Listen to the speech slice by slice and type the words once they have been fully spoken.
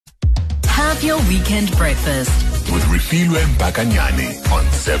Have your weekend breakfast with Refilwe Mpakanyane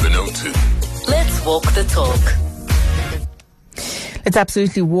on 702. Let's walk the talk. Let's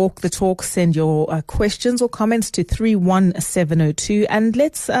absolutely walk the talk. Send your questions or comments to 31702 and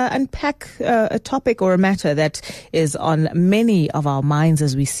let's unpack a topic or a matter that is on many of our minds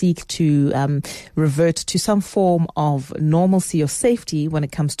as we seek to revert to some form of normalcy or safety when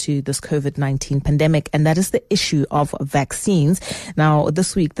it comes to this COVID-19 pandemic, and that is the issue of vaccines. Now,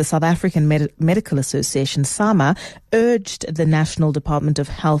 this week, the South African Medical Association, SAMA, urged the National Department of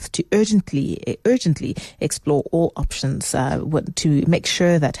Health to urgently explore all options to make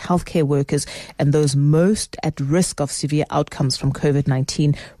sure that healthcare workers and those most at risk of severe outcomes from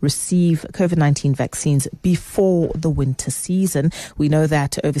COVID-19 receive COVID-19 vaccines before the winter season. We know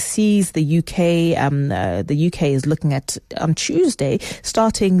that overseas, the UK is looking at, on Tuesday,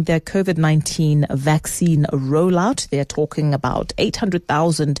 starting their COVID-19 vaccine rollout. They're talking about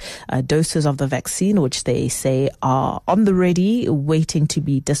 800,000 doses of the vaccine, which they say are on the ready, waiting to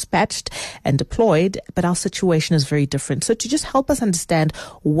be dispatched and deployed. But our situation is very different. So to just help us understand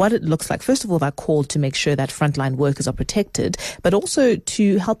what it looks like, first of all, that call to make sure that frontline workers are protected, but also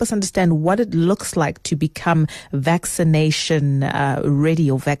to help us understand what it looks like to become vaccination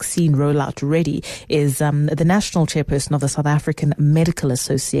ready or vaccine rollout ready, is the national chairperson of the South African Medical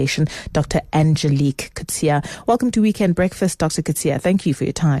Association, Dr. Angelique Coetzee. Welcome to Weekend Breakfast, Dr. Coetzee. Thank you for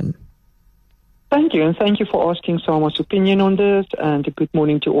your time. Thank you, and thank you for asking SAMA's opinion on this, and a good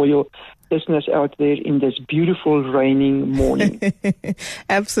morning to all your listeners out there in this beautiful raining morning.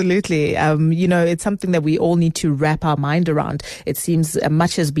 Absolutely. It's something that we all need to wrap our mind around. It seems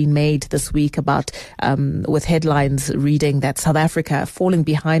much has been made this week about, with headlines reading that South Africa falling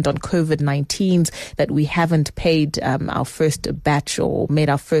behind on COVID-19s, that we haven't paid our first batch or made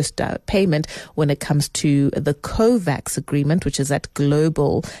our first payment when it comes to the COVAX agreement, which is that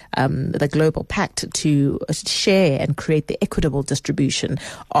the global pact to share and create the equitable distribution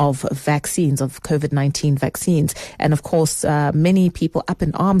of COVID-19 vaccines. And of course, many people up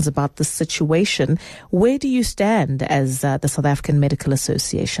in arms about this situation. Where do you stand as the South African Medical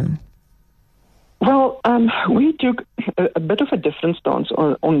Association? Well, we took a bit of a different stance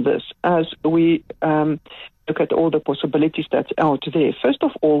on this as we look at all the possibilities that's out there. First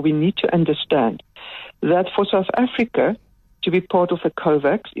of all, we need to understand that for South Africa to be part of the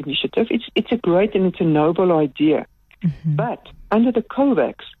COVAX initiative, it's a great and it's a noble idea. Mm-hmm. But under the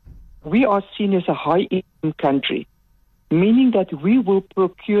COVAX, we are seen as a high-income country, meaning that we will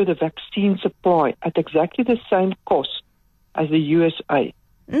procure the vaccine supply at exactly the same cost as the USA,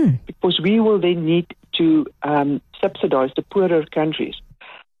 because we will then need to subsidize the poorer countries.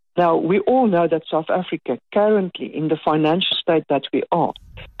 Now, we all know that South Africa, currently in the financial state that we are,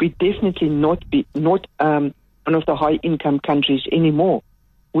 we definitely not one of the high-income countries anymore.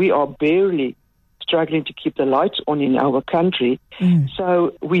 We are barely struggling to keep the lights on in our country.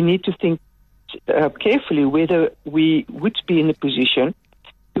 So we need to think carefully whether we would be in a position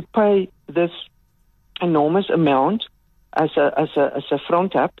to pay this enormous amount as a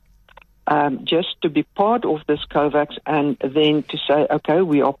front up, just to be part of this COVAX, and then to say, okay,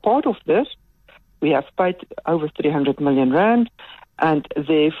 we are part of this. We have paid over 300 million rand, and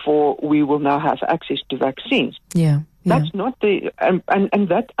therefore we will now have access to vaccines. Yeah. That's not and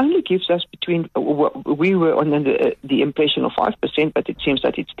that only gives us we were on the impression of 5%, but it seems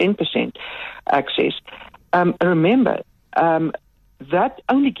that it's 10% access. Remember, that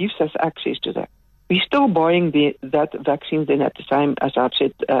only gives us access to that. We're still buying that vaccine then at the same, as I've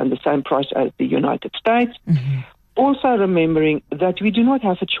said, the same price as the United States. Mm-hmm. Also remembering that we do not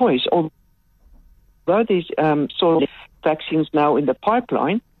have a choice. Although there's sort of vaccines now in the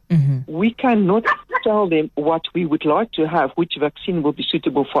pipeline, we cannot tell them what we would like to have, which vaccine will be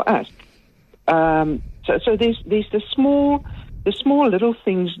suitable for us. So there's the small little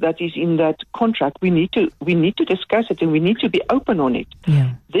things that is in that contract. We need to discuss it, and we need to be open on it.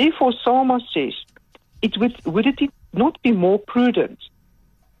 Yeah. Therefore, SAMA says, would it not be more prudent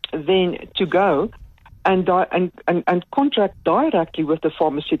than to go and contract directly with the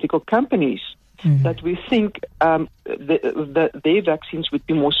pharmaceutical companies? That we think their vaccines would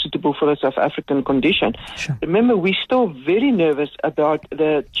be more suitable for the South African condition. Sure. Remember, we're still very nervous about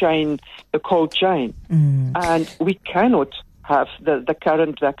the cold chain, and we cannot have the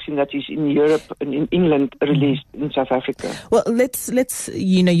current vaccine that is in Europe and in England released in South Africa. Well, let's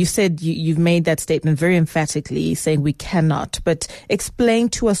you said you've made that statement very emphatically, saying we cannot, but explain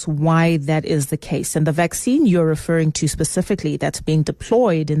to us why that is the case. And the vaccine you're referring to specifically that's being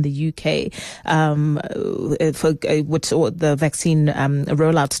deployed in the UK, the vaccine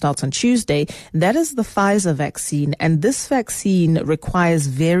rollout starts on Tuesday, that is the Pfizer vaccine. And this vaccine requires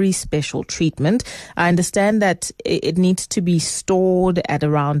very special treatment. I understand that it needs to be stored at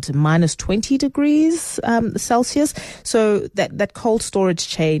around minus 20 degrees Celsius. So that cold storage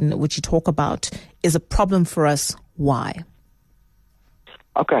chain which you talk about is a problem for us. Why?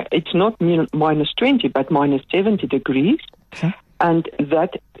 Okay, it's not minus 20, but minus 70 degrees. Okay. And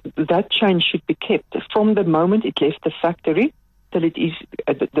that chain should be kept from the moment it left the factory till it is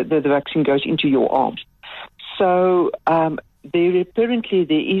the vaccine goes into your arms. So apparently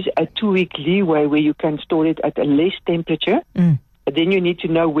there is a 2-week leeway where you can store it at a less temperature. But then you need to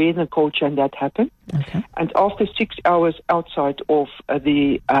know where in the cold chain that happened. Okay. And after 6 hours outside of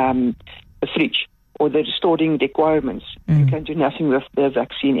the fridge or the storing requirements, you can do nothing with the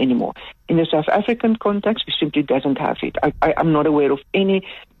vaccine anymore. In the South African context, we simply doesn't have it. I'm not aware of any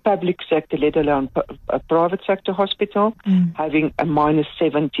public sector, let alone a private sector hospital, having a minus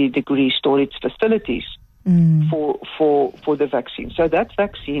 70 degree storage facilities for the vaccine. So that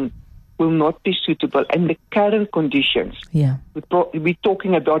vaccine will not be suitable in the current conditions. Yeah. We're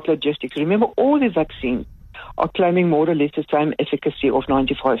talking about logistics. Remember, all the vaccines are claiming more or less the same efficacy of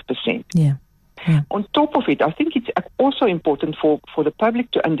 95%. Yeah. Yeah. On top of it, I think it's also important for the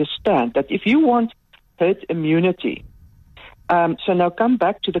public to understand that if you want herd immunity, so now come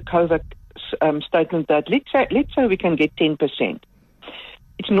back to the COVAX statement that let's say we can get 10%.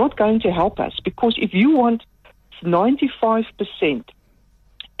 It's not going to help us, because if you want 95%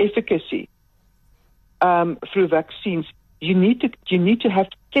 efficacy through vaccines, you need to have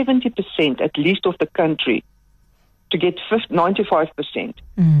 70% at least of the country to get 95%.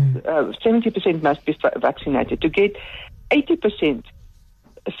 70% must be vaccinated. To get 80%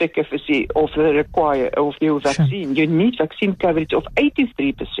 efficacy of your vaccine, you need vaccine coverage of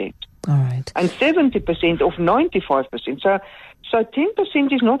 83%. All right. And 70% of 95%. So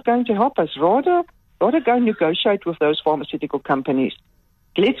 10% is not going to help us. Rather go negotiate with those pharmaceutical companies.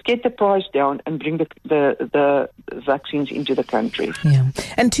 Let's get the price down and bring the vaccines into the country. Yeah,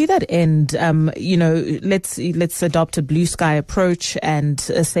 and to that end, let's adopt a blue sky approach and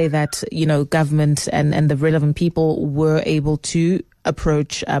say that government and the relevant people were able to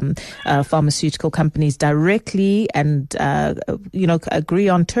approach pharmaceutical companies directly and agree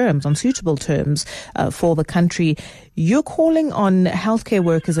on suitable terms for the country. You're calling on healthcare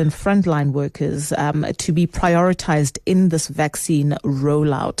workers and frontline workers to be prioritized in this vaccine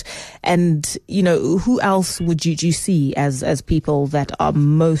rollout. And who else would you see as people that are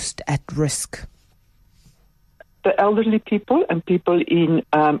most at risk? The elderly people and people in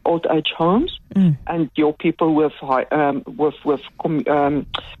old age homes, and your people with high blood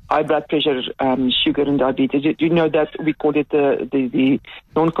pressure, sugar, and diabetes. You know that we call it the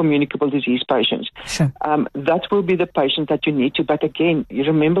non-communicable disease patients. Sure. That will be the patient that you need to. But again, you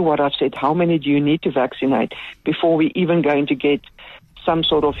remember what I've said. How many do you need to vaccinate before we even going to get some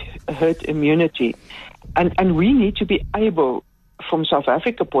sort of herd immunity? And we need to be able, from South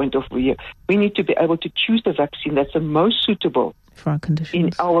Africa point of view, we need to be able to choose the vaccine that's the most suitable for our conditions in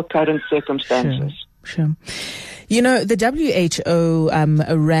our current circumstances. Sure. The WHO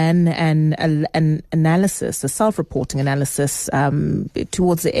ran an analysis, a self-reporting analysis,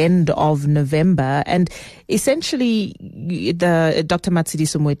 towards the end of November, and essentially, Dr.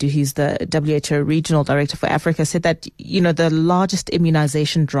 Matshidiso Moetu, who's the WHO regional director for Africa, said that the largest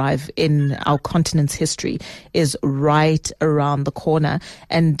immunization drive in our continent's history is right around the corner,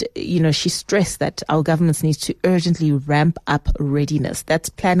 and she stressed that our governments need to urgently ramp up readiness. That's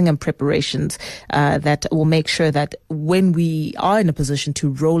planning and preparations that will make sure that when we are in a position to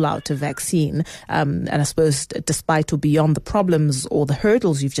roll out a vaccine, and I suppose despite or beyond the problems or the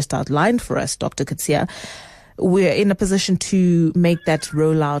hurdles you've just outlined for us, Dr. Coetzee, we're in a position to make that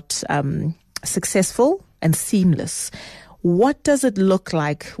rollout successful and seamless. What does it look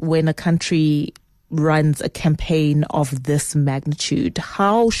like when a country runs a campaign of this magnitude?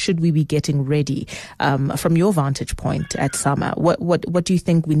 How should we be getting ready from your vantage point at SAMA? What do you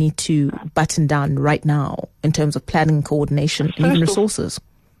think we need to button down right now in terms of planning, coordination, and even resources?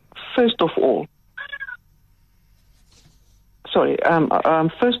 First of all,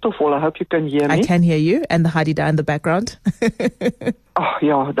 I hope you can hear me. I can hear you, and the Hadida in the background. Oh,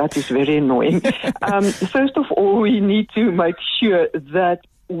 yeah, that is very annoying. First of all, we need to make sure that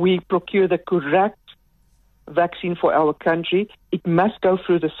we procure the correct vaccine for our country, it must go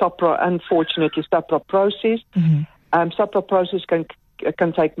through the unfortunately, SAPRA process. SAPRA process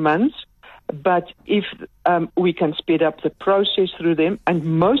can take months, but if we can speed up the process through them, and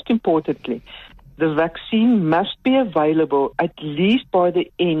most importantly, the vaccine must be available at least by the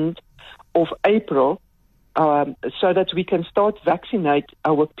end of April, so that we can start vaccinate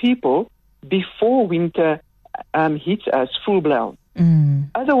our people before winter hits us full-blown.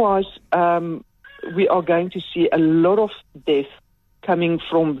 Otherwise, we are going to see a lot of death coming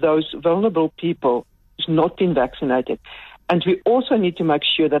from those vulnerable people who's not been vaccinated. And we also need to make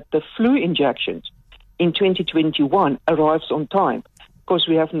sure that the flu injections in 2021 arrives on time, because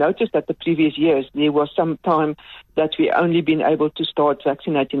we have noticed that the previous years there was some time that we only been able to start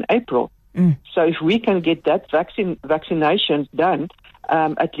vaccinating in April. So if we can get that vaccinations done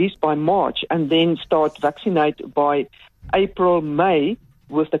at least by March, and then start vaccinate by April, May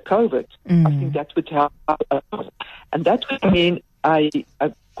with the COVID, I think that would help. And that would mean a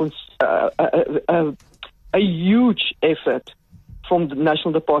huge effort from the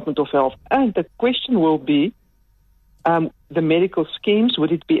National Department of Health. And the question will be, the medical schemes,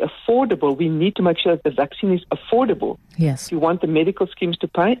 would it be affordable? We need to make sure that the vaccine is affordable. Yes. You want the medical schemes to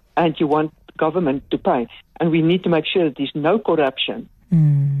pay, and you want government to pay. And we need to make sure that there's no corruption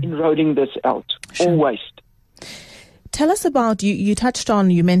in rolling this out or waste. Tell us about, you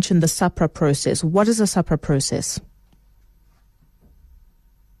mentioned the SAPRA process. What is a SAPRA process?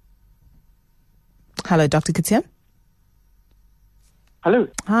 Hello, Dr. Coetzee. Hello.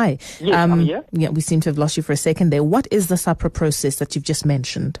 Hi. Yes, I'm here. Yeah, we seem to have lost you for a second there. What is the SAPRA process that you've just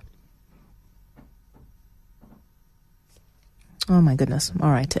mentioned? Oh, my goodness.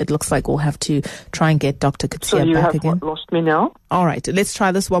 All right. It looks like we'll have to try and get Dr. Coetzee back again. So you have lost me now? All right. Let's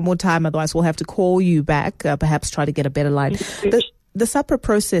try this one more time. Otherwise, we'll have to call you back, perhaps try to get a better line. The SAPRA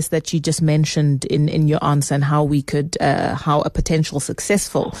process that you just mentioned in your answer, and how we could, how a potential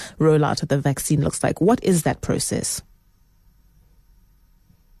successful rollout of the vaccine looks like. What is that process?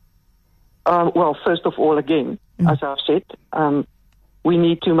 Well, first of all, again, as I've said, we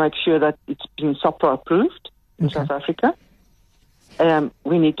need to make sure that it's been SAPRA approved in South Africa.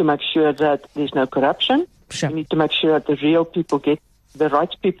 We need to make sure that there's no corruption. Sure. We need to make sure that the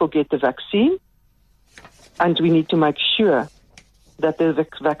right people get the vaccine. And we need to make sure that the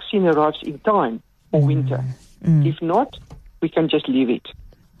vaccine arrives in time for winter. If not, we can just leave it.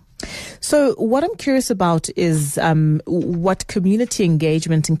 So what I'm curious about is what community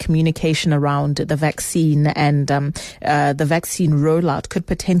engagement and communication around the vaccine and the vaccine rollout could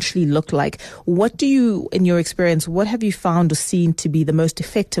potentially look like. What do you, in your experience, what have you found or seen to be the most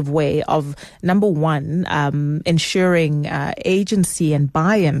effective way of, number one, ensuring agency and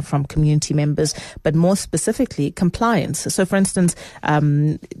buy-in from community members, but more specifically, compliance? So, for instance,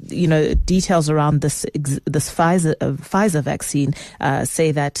 details around this Pfizer vaccine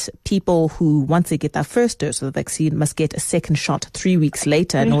say that people who, once they get their first dose of the vaccine, must get a second shot 3 weeks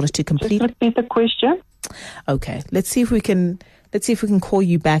later in order to complete. Just repeat the question. Okay, let's see if we can call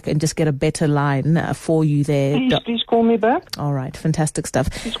you back and just get a better line for you there. Please call me back. All right, fantastic stuff.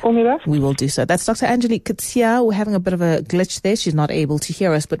 Please call me back. We will do so. That's Dr. Angelique Coetzee. We're having a bit of a glitch there. She's not able to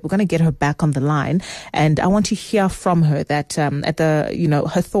hear us, but we're going to get her back on the line. And I want to hear from her that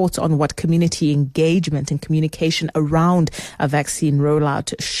her thoughts on what community engagement and communication around a vaccine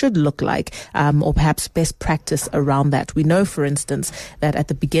rollout should look like, or perhaps best practice around that. We know, for instance, that at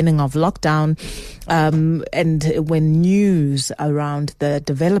the beginning of lockdown, and when news around the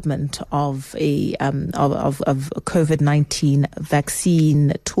development of COVID-19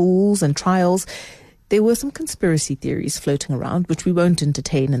 vaccine tools and trials, there were some conspiracy theories floating around, which we won't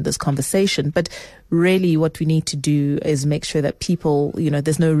entertain in this conversation. But really what we need to do is make sure that people,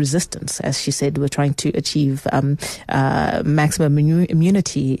 there's no resistance. As she said, we're trying to achieve maximum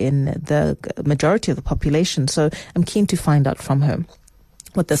immunity in the majority of the population. So I'm keen to find out from her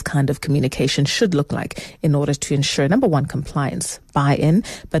what this kind of communication should look like in order to ensure, number one, compliance, buy-in,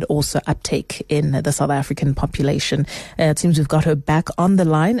 but also uptake in the South African population. It seems we've got her back on the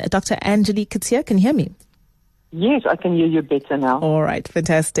line. Dr. Angelique Coetzee, can you hear me? Yes, I can hear you better now. All right,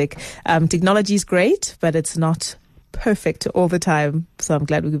 fantastic. Technology is great, but it's not perfect all the time. So I'm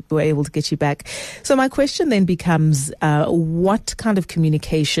glad we were able to get you back. So my question then becomes, what kind of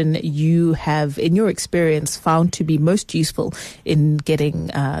communication you have, in your experience, found to be most useful in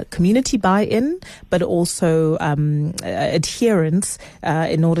getting community buy-in, but also adherence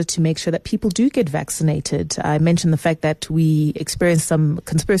in order to make sure that people do get vaccinated. I mentioned the fact that we experienced some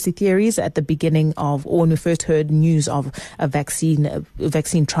conspiracy theories at the beginning of, or when we first heard news of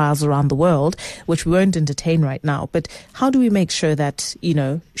vaccine trials around the world, which we won't entertain right now. But but how do we make sure that,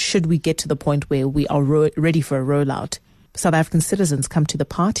 should we get to the point where we are ready for a rollout, South African citizens come to the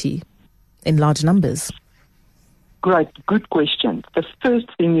party in large numbers? Great, good question. The first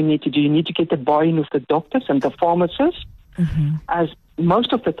thing you need to do, you need to get the buy-in of the doctors and the pharmacists, as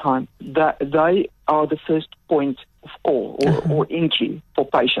most of the time they are the first point of call or entry for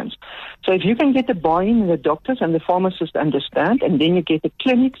patients. So if you can get the buy-in of the doctors and the pharmacists understand, and then you get the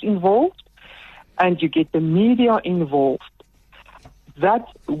clinics involved and you get the media involved, that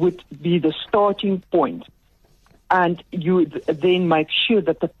would be the starting point. And you then make sure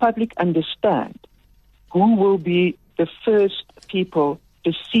that the public understand who will be the first people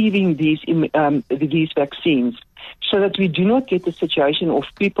receiving these vaccines, so that we do not get the situation of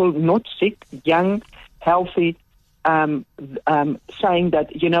people not sick, young, healthy, saying that,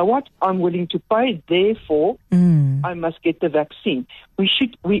 you know what, I'm willing to pay, therefore I must get the vaccine. So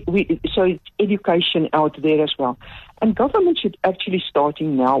it's education out there as well. And government should actually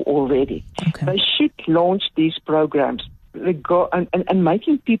starting now already. Okay. They should launch these programs and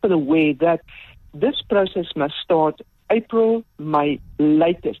making people aware that this process must start April, May,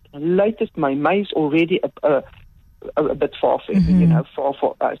 latest. May. May is already a bit far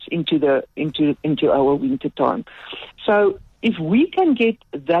for us into our winter time. So if we can get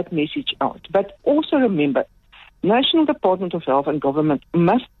that message out, but also remember, National Department of Health and government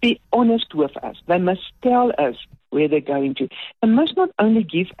must be honest with us. They must tell us where they're going to. They must not only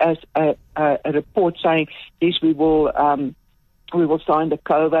give us a report saying, yes, we will sign the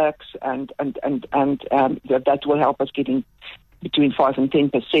COVAX and that will help us getting between 5 and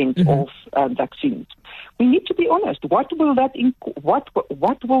 10% of vaccines. We need to be honest. What will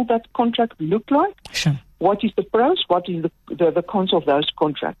that contract look like? Sure. What is the pros? What is the cons of those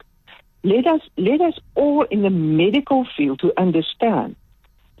contracts? Let us all in the medical field to understand.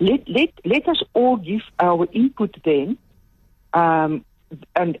 Let us all give our input then, and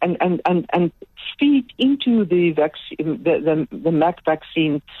feed into the vaccine, the MAC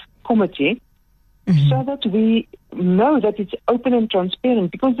vaccine committee, so that we know that it's open and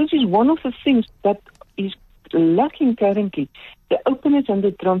transparent. Because this is one of the things that is lacking currently, the openness and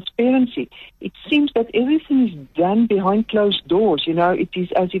the transparency. It seems that everything is done behind closed doors. It is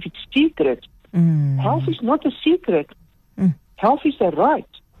as if it's secret. Health is not a secret. Health is a right.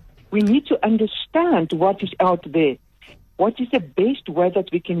 We need to understand what is out there. What is the best way that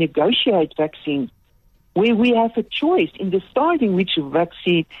we can negotiate vaccines, where we have a choice in deciding which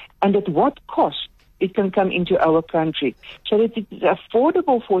vaccine and at what cost it can come into our country, so that it is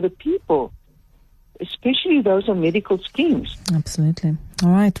affordable for the people, especially those on medical schemes. Absolutely. All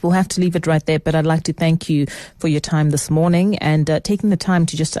right. We'll have to leave it right there, but I'd like to thank you for your time this morning and taking the time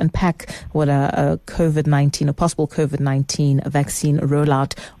to just unpack what a COVID-19, a possible COVID-19 vaccine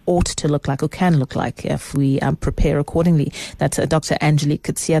rollout ought to look like or can look like if we prepare accordingly. That's Dr. Angelique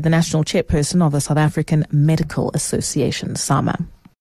Coetzee, the National Chairperson of the South African Medical Association, SAMA.